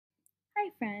Hi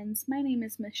friends, my name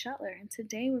is Miss Shetler and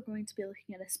today we're going to be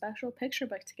looking at a special picture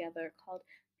book together called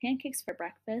Pancakes for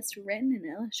Breakfast, written and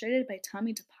illustrated by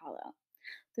Tommy DePaulo.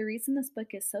 The reason this book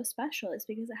is so special is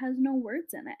because it has no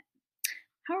words in it.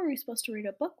 How are we supposed to read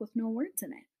a book with no words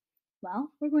in it? Well,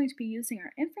 we're going to be using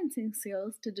our inferencing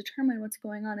skills to determine what's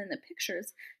going on in the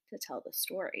pictures to tell the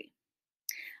story.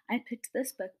 I picked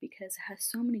this book because it has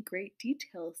so many great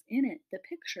details in it, the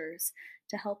pictures,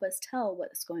 to help us tell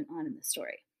what's going on in the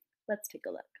story. Let's take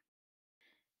a look.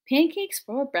 Pancakes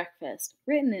for Breakfast,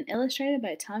 written and illustrated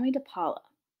by Tommy DePaulo.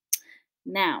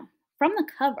 Now, from the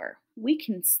cover, we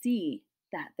can see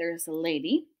that there's a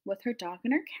lady with her dog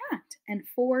and her cat and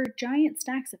four giant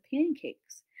stacks of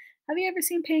pancakes. Have you ever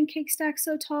seen pancake stacks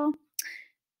so tall?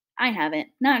 I haven't,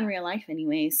 not in real life,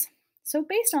 anyways. So,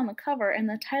 based on the cover and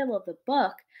the title of the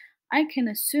book, I can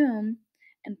assume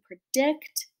and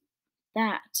predict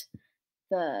that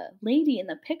the lady in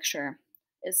the picture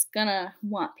is gonna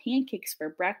want pancakes for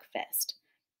breakfast.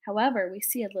 However, we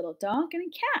see a little dog and a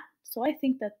cat, so I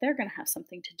think that they're gonna have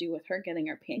something to do with her getting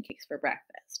her pancakes for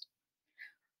breakfast.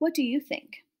 What do you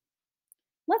think?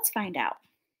 Let's find out.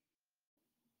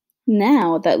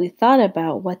 Now that we thought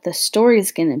about what the story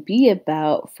is going to be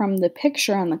about from the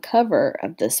picture on the cover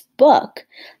of this book,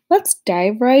 let's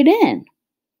dive right in.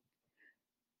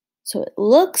 So it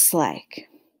looks like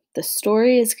the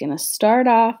story is going to start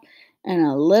off in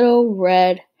a little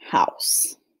red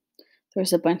house.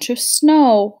 There's a bunch of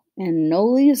snow and no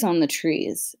leaves on the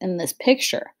trees in this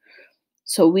picture.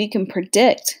 So we can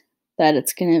predict that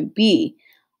it's going to be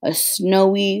a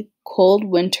snowy, cold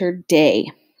winter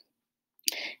day.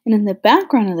 And in the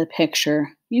background of the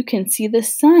picture, you can see the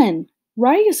sun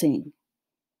rising.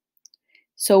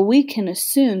 So we can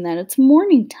assume that it's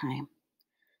morning time.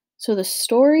 So the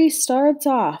story starts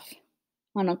off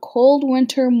on a cold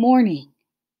winter morning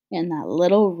in that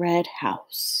little red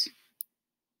house.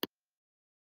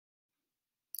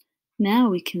 Now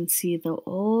we can see the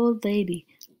old lady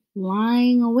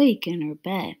lying awake in her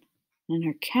bed and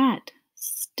her cat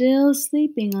still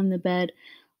sleeping on the bed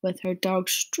with her dog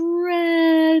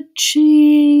stretching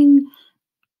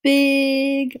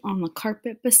big on the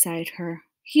carpet beside her.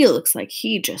 He looks like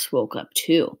he just woke up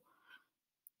too.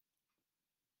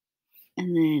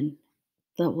 And then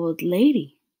the old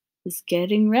lady is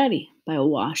getting ready by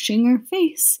washing her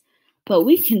face. But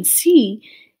we can see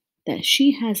that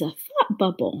she has a thought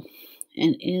bubble.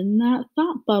 And in that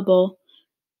thought bubble,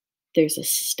 there's a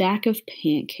stack of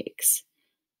pancakes.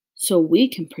 So we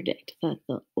can predict that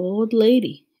the old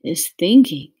lady is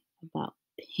thinking about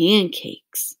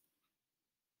pancakes.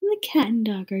 And the cat and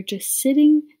dog are just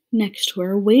sitting next to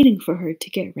her, waiting for her to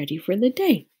get ready for the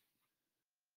day.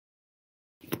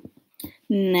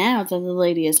 Now that the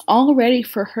lady is all ready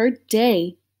for her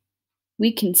day,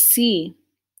 we can see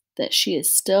that she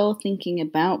is still thinking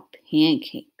about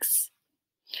pancakes.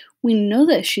 We know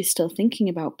that she's still thinking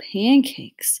about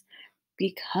pancakes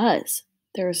because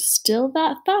there's still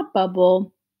that thought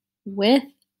bubble with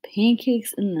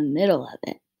pancakes in the middle of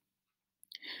it.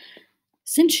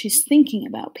 Since she's thinking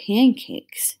about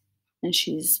pancakes, and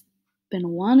she's been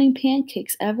wanting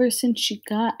pancakes ever since she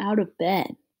got out of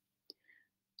bed,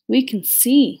 we can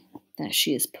see that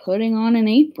she is putting on an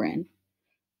apron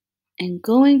and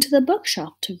going to the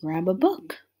bookshelf to grab a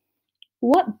book.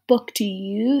 What book do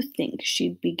you think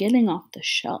she'd be getting off the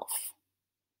shelf?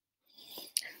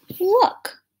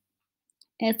 Look,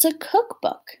 it's a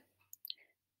cookbook.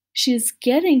 She's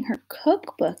getting her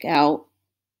cookbook out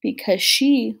because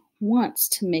she wants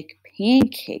to make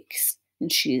pancakes,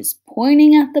 and she is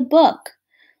pointing at the book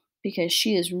because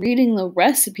she is reading the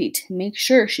recipe to make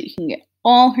sure she can get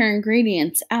all her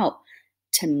ingredients out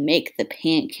to make the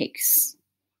pancakes.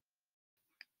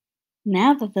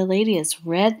 Now that the lady has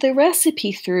read the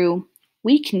recipe through,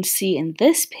 we can see in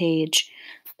this page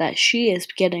that she is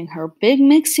getting her big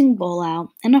mixing bowl out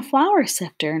and a flour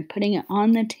sifter and putting it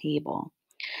on the table.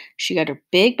 She got her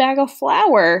big bag of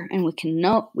flour, and we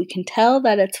can tell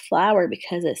that it's flour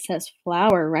because it says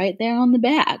flour right there on the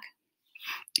bag.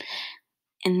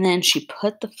 And then she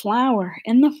put the flour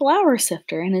in the flour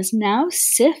sifter and is now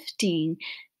sifting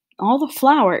all the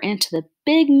flour into the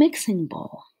big mixing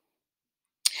bowl.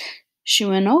 She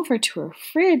went over to her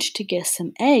fridge to get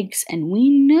some eggs, and we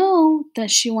know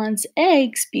that she wants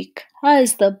eggs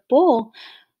because the bowl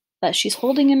that she's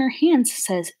holding in her hands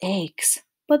says eggs,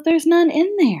 but there's none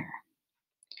in there.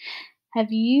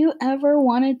 Have you ever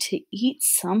wanted to eat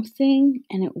something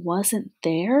and it wasn't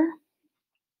there?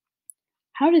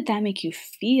 How did that make you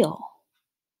feel?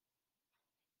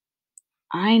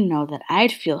 I know that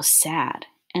I'd feel sad,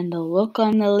 and the look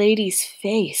on the lady's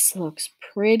face looks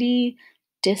pretty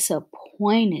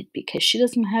disappointed because she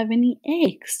doesn't have any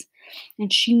eggs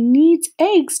and she needs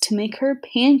eggs to make her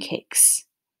pancakes.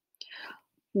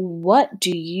 What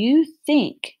do you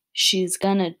think she's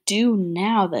gonna do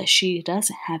now that she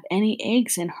doesn't have any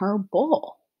eggs in her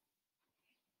bowl?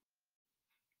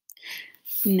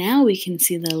 Now we can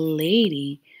see the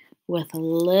lady with a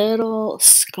little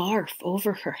scarf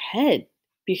over her head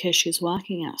because she's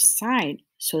walking outside,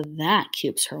 so that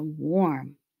keeps her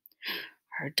warm.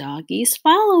 Her doggy's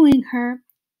following her,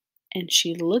 and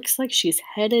she looks like she's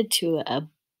headed to a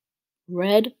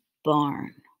red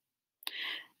barn.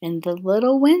 In the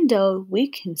little window, we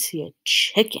can see a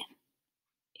chicken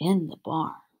in the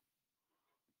barn.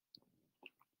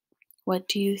 What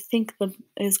do you think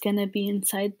is going to be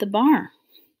inside the barn?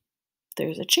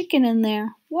 There's a chicken in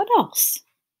there. What else?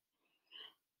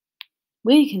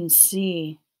 We can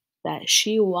see that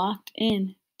she walked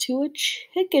in to a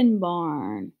chicken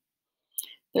barn.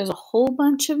 There's a whole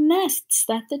bunch of nests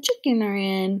that the chicken are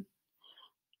in,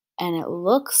 and it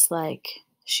looks like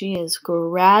she is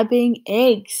grabbing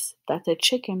eggs that the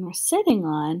chicken was sitting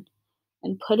on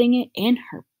and putting it in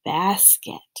her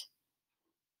basket.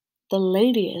 The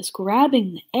lady is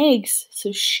grabbing the eggs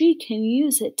so she can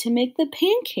use it to make the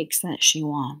pancakes that she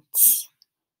wants.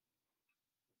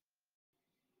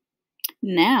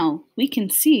 Now we can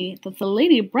see that the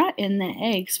lady brought in the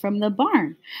eggs from the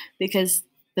barn because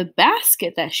the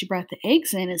basket that she brought the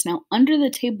eggs in is now under the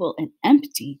table and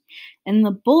empty, and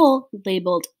the bowl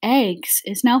labeled eggs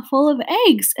is now full of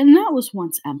eggs, and that was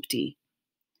once empty.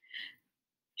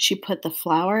 She put the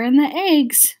flour and the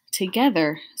eggs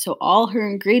together so all her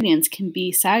ingredients can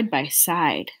be side by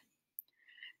side.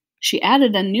 She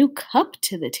added a new cup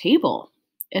to the table.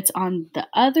 It's on the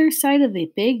other side of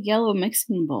the big yellow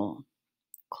mixing bowl,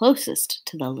 closest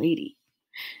to the lady.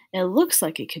 It looks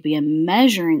like it could be a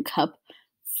measuring cup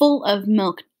full of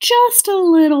milk, just a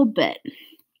little bit.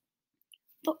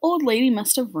 The old lady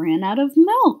must have ran out of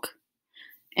milk.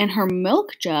 And her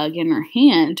milk jug in her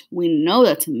hand, we know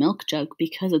that's a milk jug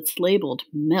because it's labeled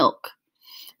milk.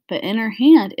 But in her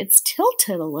hand, it's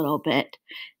tilted a little bit,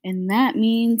 and that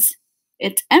means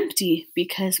it's empty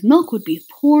because milk would be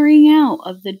pouring out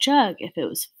of the jug if it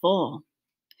was full.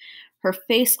 Her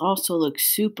face also looks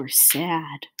super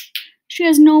sad. She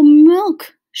has no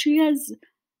milk. She has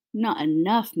not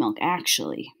enough milk,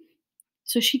 actually.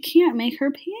 So she can't make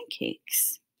her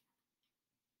pancakes.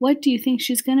 What do you think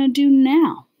she's going to do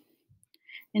now?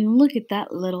 And look at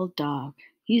that little dog.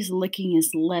 He's licking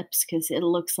his lips because it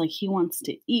looks like he wants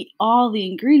to eat all the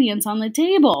ingredients on the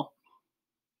table.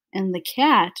 And the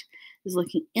cat is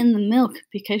looking in the milk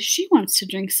because she wants to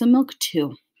drink some milk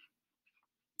too.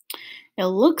 It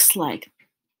looks like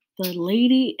the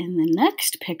lady in the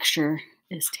next picture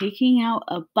is taking out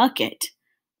a bucket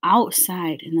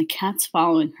outside and the cat's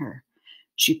following her.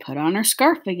 She put on her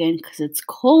scarf again because it's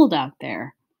cold out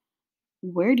there.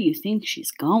 Where do you think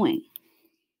she's going?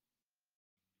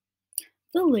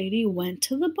 The lady went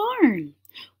to the barn.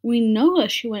 We know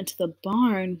that she went to the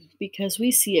barn because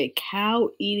we see a cow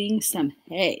eating some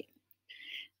hay.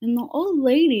 And the old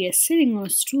lady is sitting on a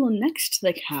stool next to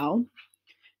the cow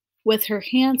with her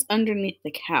hands underneath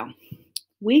the cow.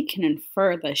 We can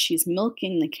infer that she's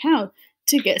milking the cow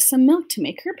to get some milk to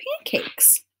make her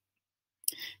pancakes.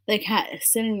 The cat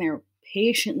is sitting there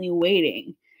patiently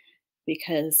waiting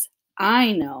because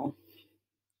I know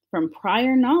from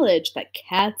prior knowledge that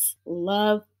cats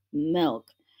love milk.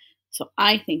 So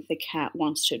I think the cat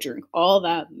wants to drink all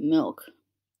that milk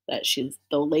that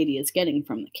the lady is getting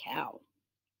from the cow.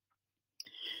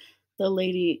 The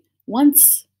lady,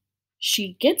 once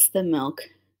she gets the milk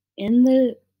in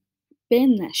the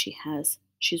bin that she has,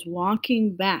 she's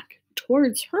walking back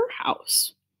towards her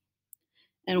house.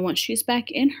 And once she's back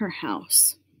in her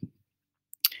house,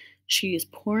 she is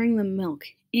pouring the milk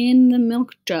in the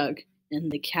milk jug,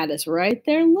 and the cat is right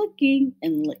there looking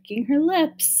and licking her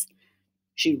lips.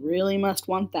 She really must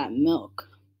want that milk.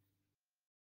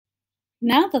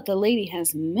 Now that the lady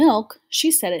has milk,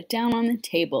 she set it down on the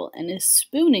table and is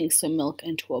spooning some milk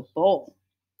into a bowl.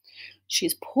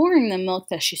 She's pouring the milk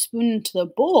that she spooned into the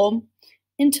bowl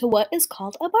into what is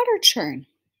called a butter churn.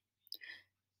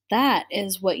 That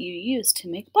is what you use to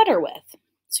make butter with.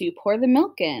 So you pour the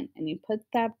milk in and you put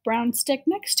that brown stick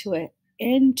next to it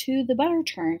into the butter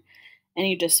churn and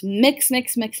you just mix,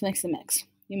 mix, mix, mix, and mix.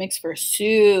 You mix for a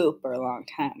super long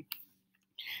time.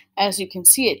 As you can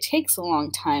see, it takes a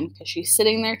long time because she's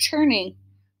sitting there churning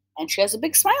and she has a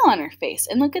big smile on her face.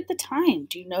 And look at the time.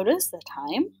 Do you notice the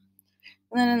time?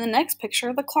 And then in the next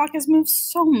picture, the clock has moved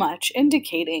so much,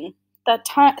 indicating that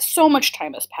so much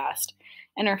time has passed.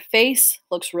 And her face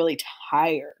looks really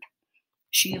tired.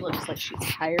 She looks like she's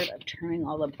tired of churning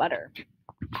all the butter.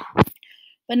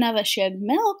 But now that she had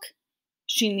milk,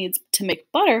 she needs to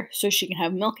make butter so she can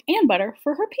have milk and butter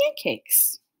for her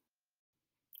pancakes.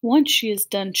 Once she is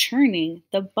done churning,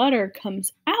 the butter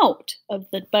comes out of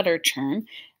the butter churn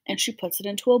and she puts it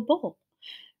into a bowl.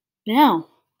 Now,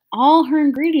 all her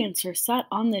ingredients are set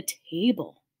on the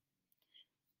table.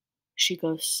 She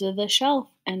goes to the shelf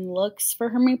and looks for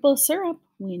her maple syrup.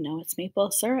 We know it's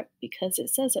maple syrup because it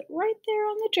says it right there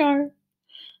on the jar.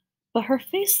 But her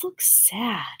face looks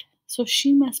sad, so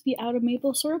she must be out of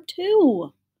maple syrup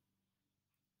too.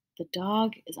 The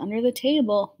dog is under the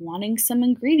table wanting some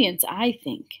ingredients, I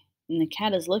think, and the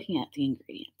cat is looking at the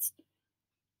ingredients.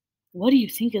 What do you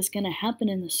think is going to happen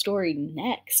in the story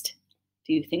next?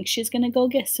 Do you think she's going to go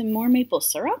get some more maple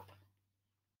syrup?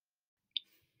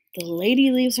 The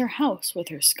lady leaves her house with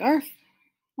her scarf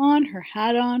on, her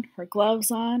hat on, her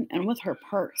gloves on, and with her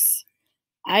purse.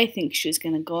 I think she's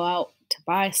going to go out to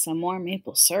buy some more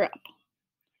maple syrup.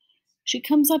 She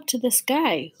comes up to this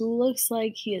guy who looks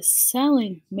like he is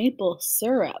selling maple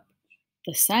syrup.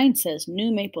 The sign says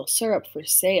new maple syrup for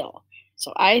sale,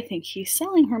 so I think he's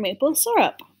selling her maple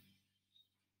syrup.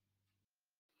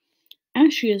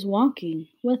 As she is walking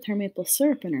with her maple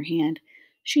syrup in her hand,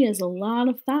 she has a lot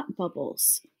of thought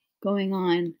bubbles going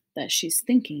on that she's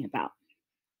thinking about.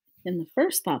 In the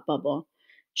first thought bubble,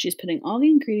 she's putting all the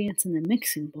ingredients in the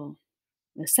mixing bowl.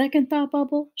 In the second thought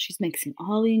bubble, she's mixing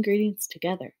all the ingredients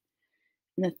together.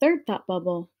 In the third thought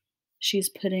bubble, she's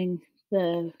putting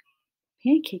the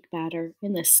pancake batter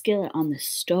in the skillet on the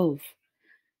stove.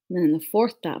 And then in the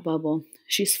fourth thought bubble,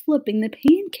 she's flipping the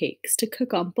pancakes to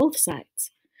cook on both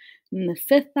sides. In the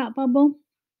fifth thought bubble,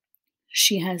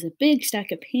 she has a big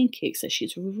stack of pancakes that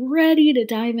she's ready to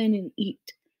dive in and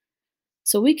eat.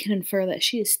 So we can infer that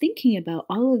she is thinking about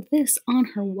all of this on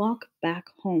her walk back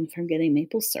home from getting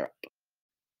maple syrup.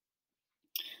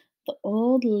 The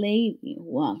old lady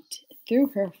walked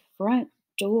through her front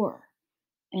door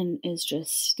and is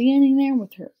just standing there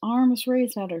with her arms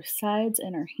raised at her sides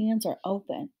and her hands are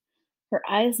open. Her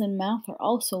eyes and mouth are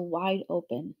also wide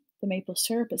open. The maple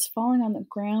syrup is falling on the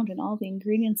ground, and all the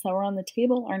ingredients that were on the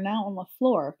table are now on the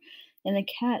floor. And the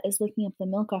cat is licking up the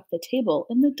milk off the table,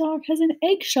 and the dog has an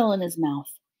eggshell in his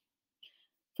mouth.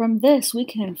 From this, we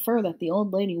can infer that the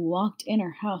old lady walked in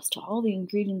her house to all the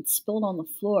ingredients spilled on the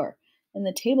floor and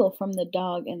the table from the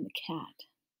dog and the cat.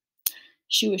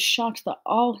 She was shocked that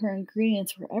all her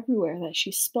ingredients were everywhere, that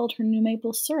she spilled her new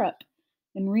maple syrup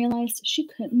and realized she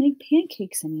couldn't make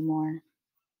pancakes anymore.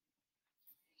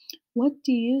 What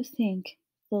do you think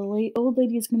the old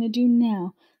lady is going to do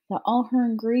now that all her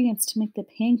ingredients to make the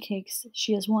pancakes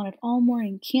she has wanted all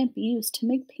morning can't be used to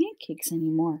make pancakes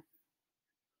anymore?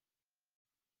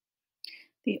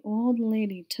 The old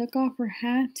lady took off her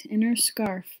hat and her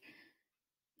scarf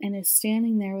and is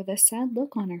standing there with a sad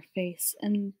look on her face,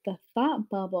 and the thought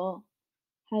bubble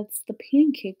has the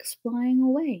pancakes flying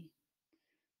away.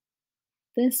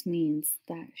 This means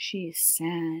that she is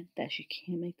sad that she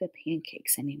can't make the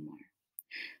pancakes anymore.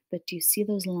 But do you see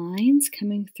those lines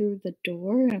coming through the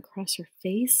door and across her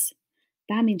face?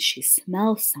 That means she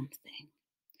smells something.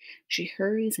 She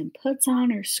hurries and puts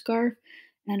on her scarf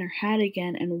and her hat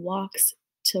again and walks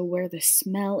to where the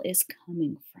smell is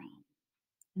coming from.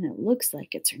 And it looks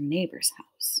like it's her neighbor's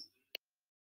house.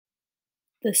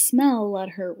 The smell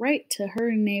led her right to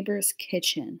her neighbor's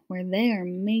kitchen, where they are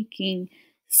making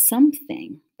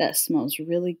something that smells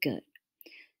really good.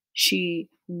 She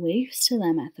waves to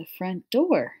them at the front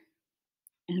door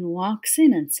and walks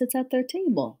in and sits at their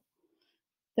table.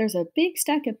 There's a big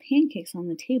stack of pancakes on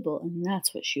the table, and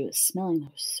that's what she was smelling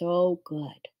that was so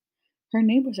good. Her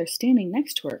neighbors are standing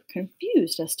next to her,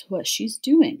 confused as to what she's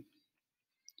doing.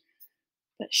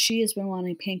 But she has been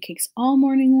wanting pancakes all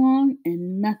morning long,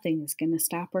 and nothing is going to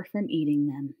stop her from eating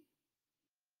them.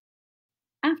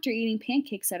 After eating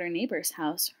pancakes at her neighbor's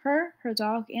house, her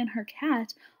dog, and her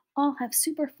cat all have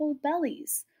super full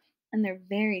bellies. And they're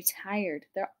very tired.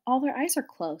 All their eyes are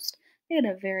closed. They had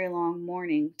a very long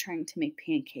morning trying to make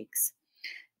pancakes.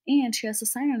 And she has a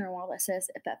sign on her wall that says,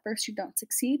 if at first you don't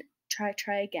succeed, try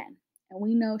again. And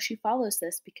we know she follows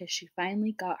this because she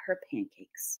finally got her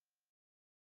pancakes.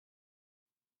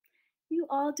 You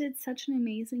all did such an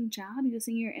amazing job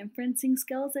using your inferencing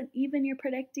skills and even your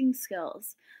predicting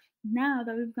skills. Now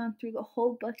that we've gone through the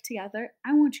whole book together,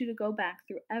 I want you to go back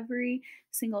through every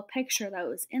single picture that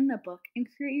was in the book and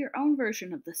create your own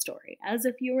version of the story, as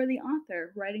if you were the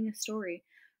author writing a story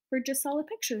for just all the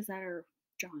pictures that are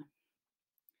drawn.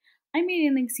 I made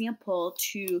an example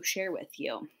to share with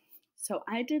you. So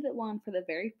I did one for the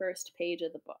very first page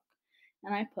of the book.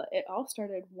 And I put, it all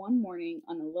started one morning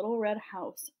on a little red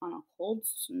house on a cold,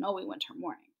 snowy winter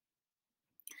morning.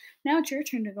 Now it's your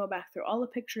turn to go back through all the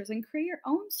pictures and create your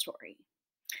own story.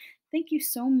 Thank you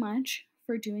so much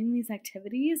for doing these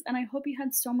activities, and I hope you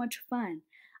had so much fun.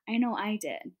 I know I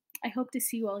did. I hope to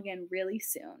see you all again really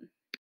soon.